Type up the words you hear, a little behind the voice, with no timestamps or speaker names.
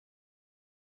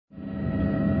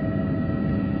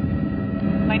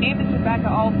name is Rebecca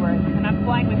Aldworth, and I'm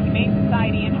flying with Humane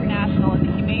Society International and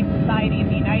the Humane Society of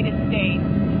the United States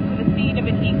to the scene of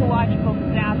an ecological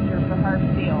disaster for harp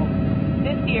seals.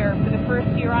 This year, for the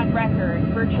first year on record,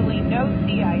 virtually no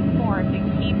sea ice formed in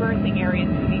key birthing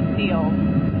areas for these seals,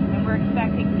 and we're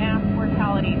expecting mass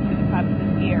mortalities for the pups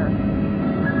this year.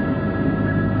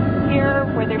 Here,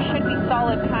 where there should be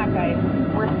solid pack ice,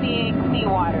 we're seeing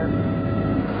seawater.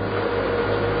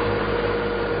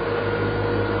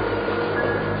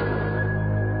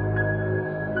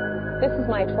 This is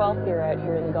my 12th year out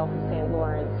here in the Gulf of St.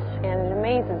 Lawrence, and it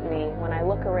amazes me when I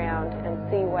look around and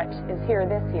see what is here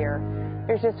this year.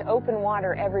 There's just open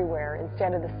water everywhere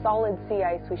instead of the solid sea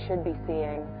ice we should be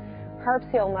seeing. Harp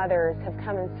seal mothers have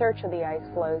come in search of the ice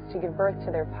floes to give birth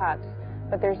to their pups,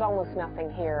 but there's almost nothing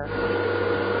here.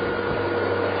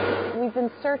 We've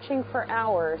been searching for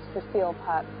hours for seal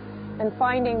pups and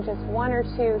finding just one or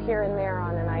two here and there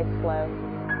on an ice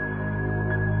floe.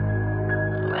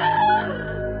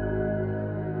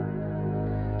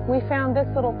 We found this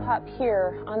little pup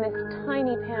here on this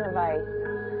tiny pan of ice.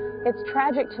 It's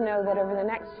tragic to know that over the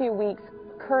next few weeks,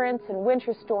 currents and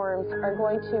winter storms are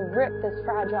going to rip this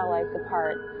fragile ice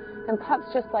apart, and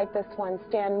pups just like this one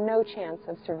stand no chance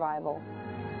of survival.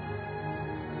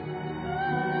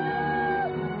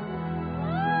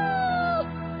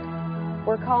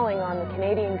 We're calling on the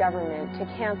Canadian government to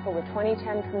cancel the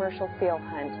 2010 commercial seal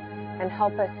hunt and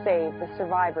help us save the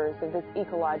survivors of this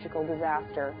ecological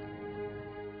disaster.